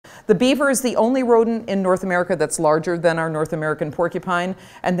The beaver is the only rodent in North America that's larger than our North American porcupine,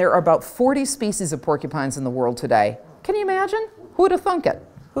 and there are about 40 species of porcupines in the world today. Can you imagine? Who would have thunk it?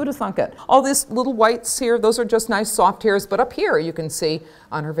 Who'd have thunk it? All these little whites here, those are just nice soft hairs, but up here you can see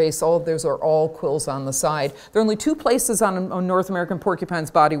on her face, all of those are all quills on the side. There are only two places on a North American porcupine's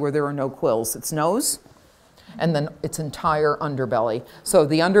body where there are no quills. Its nose, and then its entire underbelly. So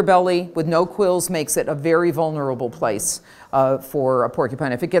the underbelly with no quills makes it a very vulnerable place for a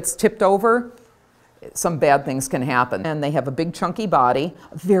porcupine. If it gets tipped over, some bad things can happen. And they have a big chunky body,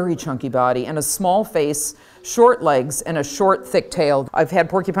 a very chunky body, and a small face, short legs, and a short thick tail. I've had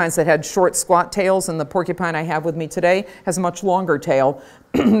porcupines that had short squat tails, and the porcupine I have with me today has a much longer tail.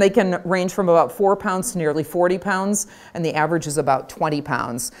 They can range from about 4 pounds to nearly 40 pounds, and the average is about 20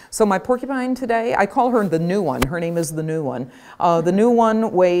 pounds. So my porcupine today, I call her the new one. Her name is the new one. The new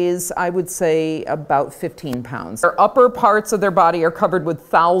one weighs, I would say, about 15 pounds. Their upper parts of their body are covered with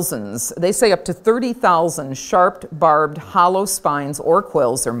thousands. They say up to 30,000 sharp, barbed, hollow spines or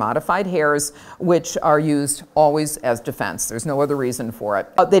quills, or modified hairs, which are used always as defense. There's no other reason for it.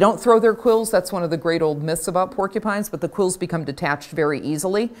 They don't throw their quills. That's one of the great old myths about porcupines, but the quills become detached very easily.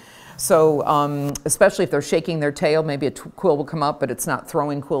 So especially if they're shaking their tail, maybe a quill will come up, but it's not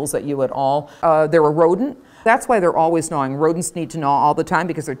throwing quills at you at all. They're a rodent. That's why they're always gnawing. Rodents need to gnaw all the time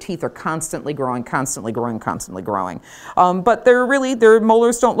because their teeth are constantly growing, constantly growing, constantly growing. But their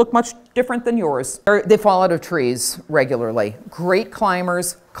molars don't look much different than yours. They fall out of trees regularly. Great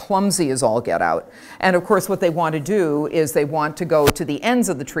climbers, clumsy as all get out. And of course what they want to do is they want to go to the ends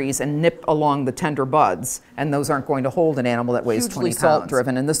of the trees and nip along the tender buds, and those aren't going to hold an animal that weighs 20 pounds. Salt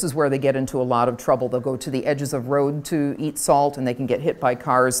driven, and this is where they get into a lot of trouble. They'll go to the edges of road to eat salt, and they can get hit by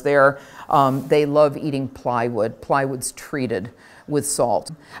cars there. They love eating plywood. Plywood's treated with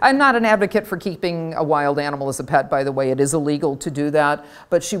salt. I'm not an advocate for keeping a wild animal as a pet, by the way. It is illegal to do that,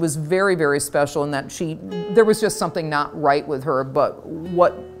 but she was very, very special in that there was just something not right with her, but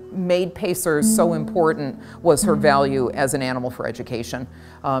what made Pacer so important was her value as an animal for education.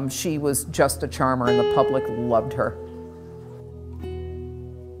 She was just a charmer, and the public loved her.